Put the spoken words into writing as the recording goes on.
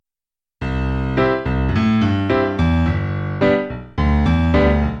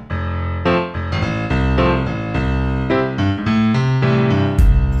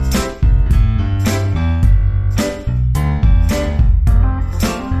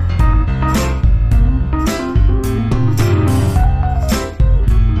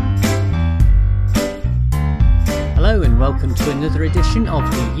welcome to another edition of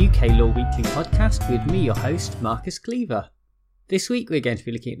the UK Law Weekly podcast with me, your host, Marcus Cleaver. This week we're going to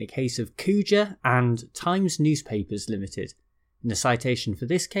be looking at the case of Khuja and Times Newspapers Limited, and the citation for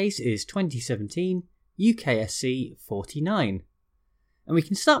this case is 2017 UKSC 49. And we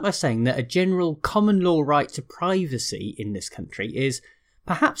can start by saying that a general common law right to privacy in this country is,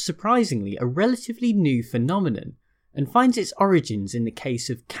 perhaps surprisingly, a relatively new phenomenon, and finds its origins in the case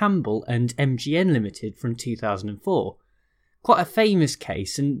of Campbell and MGN Limited from 2004. Quite a famous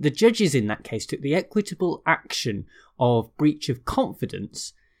case, and the judges in that case took the equitable action of breach of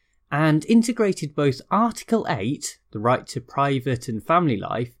confidence and integrated both Article 8, the right to private and family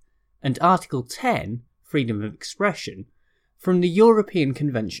life, and Article 10, freedom of expression, from the European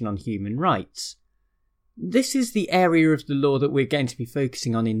Convention on Human Rights. This is the area of the law that we're going to be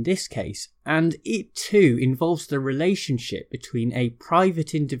focusing on in this case, and it too involves the relationship between a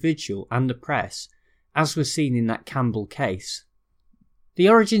private individual and the press, as was seen in that Campbell case. The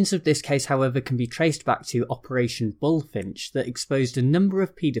origins of this case, however, can be traced back to Operation Bullfinch that exposed a number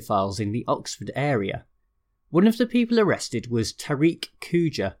of paedophiles in the Oxford area. One of the people arrested was Tariq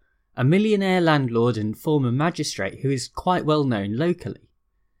Khuja, a millionaire landlord and former magistrate who is quite well known locally.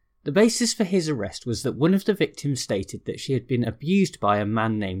 The basis for his arrest was that one of the victims stated that she had been abused by a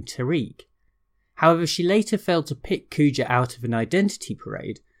man named Tariq. However, she later failed to pick Khuja out of an identity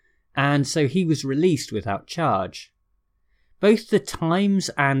parade, and so he was released without charge. Both the Times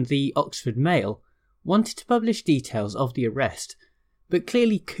and the Oxford Mail wanted to publish details of the arrest, but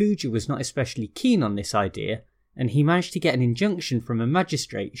clearly Khuja was not especially keen on this idea, and he managed to get an injunction from a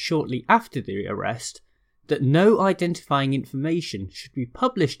magistrate shortly after the arrest that no identifying information should be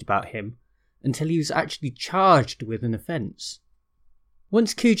published about him until he was actually charged with an offence.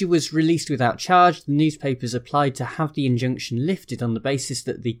 Once Khuja was released without charge, the newspapers applied to have the injunction lifted on the basis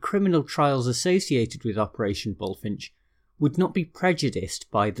that the criminal trials associated with Operation Bullfinch would not be prejudiced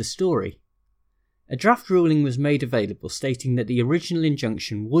by the story. A draft ruling was made available stating that the original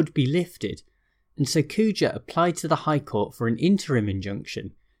injunction would be lifted, and so Khuja applied to the High Court for an interim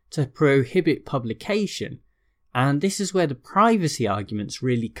injunction to prohibit publication, and this is where the privacy arguments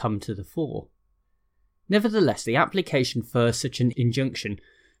really come to the fore. Nevertheless, the application for such an injunction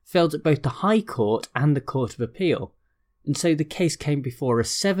failed at both the High Court and the Court of Appeal, and so the case came before a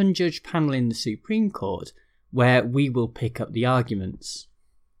 7-judge panel in the Supreme Court, where we will pick up the arguments.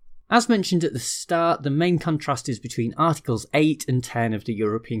 As mentioned at the start, the main contrast is between Articles 8 and 10 of the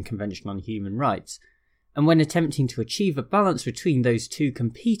European Convention on Human Rights, and when attempting to achieve a balance between those two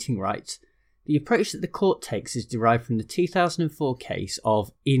competing rights, the approach that the court takes is derived from the 2004 case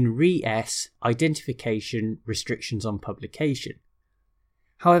of In Re S Identification Restrictions on Publication.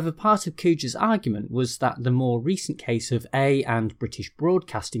 However, part of Khuja's argument was that the more recent case of A and British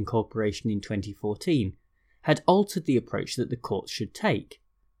Broadcasting Corporation in 2014 had altered the approach that the court should take.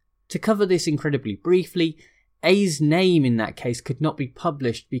 To cover this incredibly briefly, A's name in that case could not be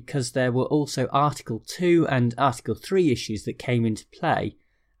published because there were also Article 2 and Article 3 issues that came into play,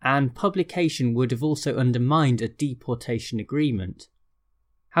 and publication would have also undermined a deportation agreement.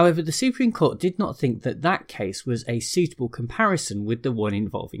 However, the Supreme Court did not think that that case was a suitable comparison with the one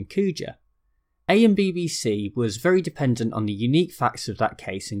involving Khuja. A and BBC was very dependent on the unique facts of that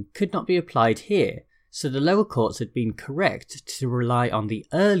case and could not be applied here, so the lower courts had been correct to rely on the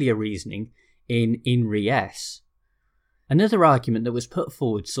earlier reasoning in Re S. Another argument that was put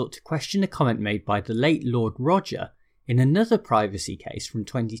forward sought to question a comment made by the late Lord Roger in another privacy case from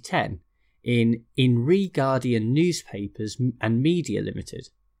 2010 in Re Guardian Newspapers and Media Limited.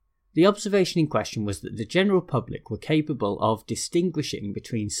 The observation in question was that the general public were capable of distinguishing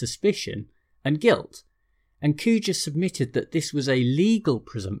between suspicion and guilt, and Khuja submitted that this was a legal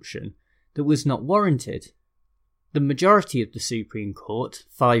presumption that was not warranted. The majority of the Supreme Court,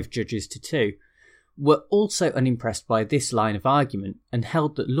 5 judges to 2, were also unimpressed by this line of argument and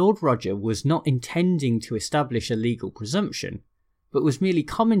held that Lord Roger was not intending to establish a legal presumption, but was merely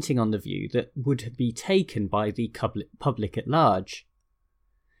commenting on the view that would be taken by the public at large.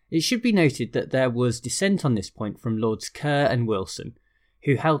 It should be noted that there was dissent on this point from Lords Kerr and Wilson,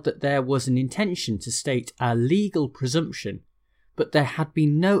 who held that there was an intention to state a legal presumption, but there had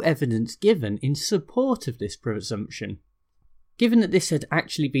been no evidence given in support of this presumption. Given that this had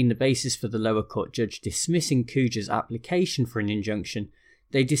actually been the basis for the lower court judge dismissing Khuja's application for an injunction,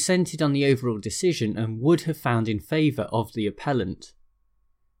 they dissented on the overall decision and would have found in favour of the appellant.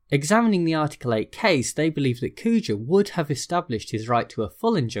 Examining the Article 8 case, they believed that Khuja would have established his right to a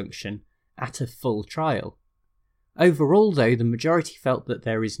full injunction at a full trial. Overall, though, the majority felt that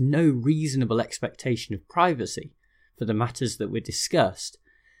there is no reasonable expectation of privacy for the matters that were discussed,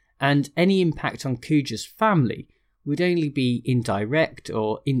 and any impact on Khuja's family would only be indirect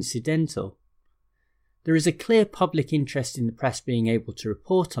or incidental. There is a clear public interest in the press being able to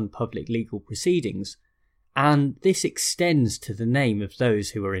report on public legal proceedings, and this extends to the name of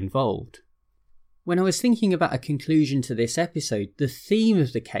those who are involved. When I was thinking about a conclusion to this episode, the theme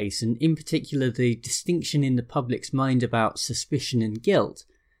of the case, and in particular the distinction in the public's mind about suspicion and guilt,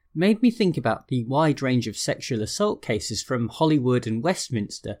 made me think about the wide range of sexual assault cases from Hollywood and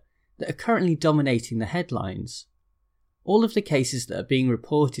Westminster that are currently dominating the headlines. All of the cases that are being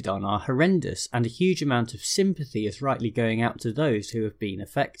reported on are horrendous, and a huge amount of sympathy is rightly going out to those who have been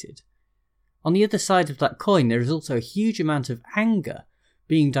affected. On the other side of that coin, there is also a huge amount of anger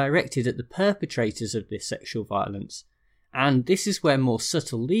being directed at the perpetrators of this sexual violence, and this is where more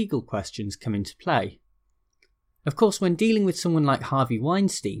subtle legal questions come into play. Of course, when dealing with someone like Harvey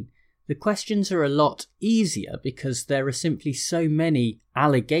Weinstein, the questions are a lot easier because there are simply so many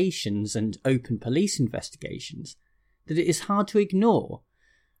allegations and open police investigations that it is hard to ignore.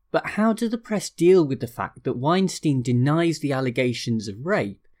 But how do the press deal with the fact that Weinstein denies the allegations of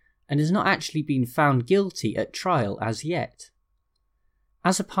rape and has not actually been found guilty at trial as yet?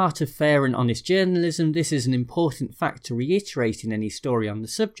 As a part of fair and honest journalism, this is an important fact to reiterate in any story on the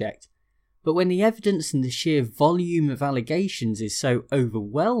subject, but when the evidence and the sheer volume of allegations is so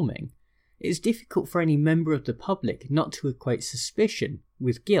overwhelming, it is difficult for any member of the public not to equate suspicion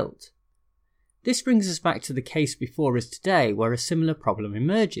with guilt. This brings us back to the case before us today, where a similar problem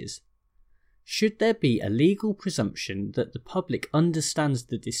emerges. Should there be a legal presumption that the public understands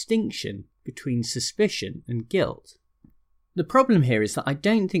the distinction between suspicion and guilt? The problem here is that I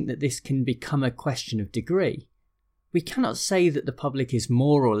don't think that this can become a question of degree. We cannot say that the public is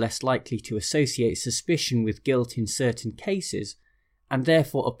more or less likely to associate suspicion with guilt in certain cases, and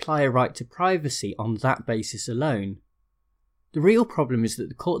therefore apply a right to privacy on that basis alone. The real problem is that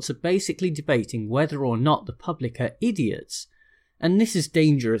the courts are basically debating whether or not the public are idiots, and this is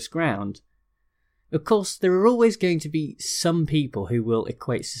dangerous ground. Of course, there are always going to be some people who will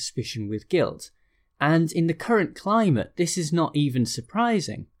equate suspicion with guilt, and in the current climate, this is not even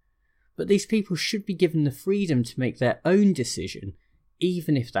surprising. But these people should be given the freedom to make their own decision,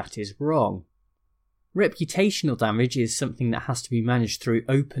 even if that is wrong. Reputational damage is something that has to be managed through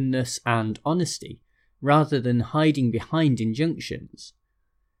openness and honesty, rather than hiding behind injunctions.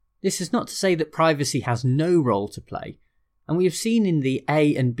 This is not to say that privacy has no role to play, and we have seen in the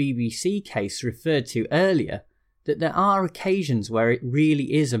A and BBC case referred to earlier that there are occasions where it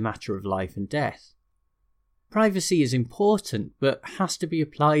really is a matter of life and death. Privacy is important, but has to be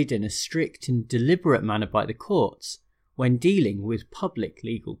applied in a strict and deliberate manner by the courts when dealing with public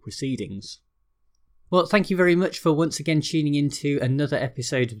legal proceedings. Well, thank you very much for once again tuning into another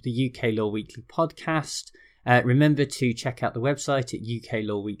episode of the UK Law Weekly podcast. Remember to check out the website at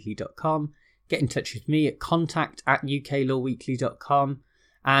uklawweekly.com. Get in touch with me at contact@uklawweekly.com.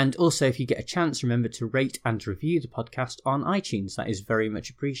 And also, if you get a chance, remember to rate and review the podcast on iTunes. That is very much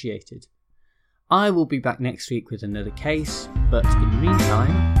appreciated. I will be back next week with another case, but in the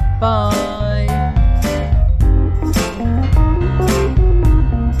meantime, bye!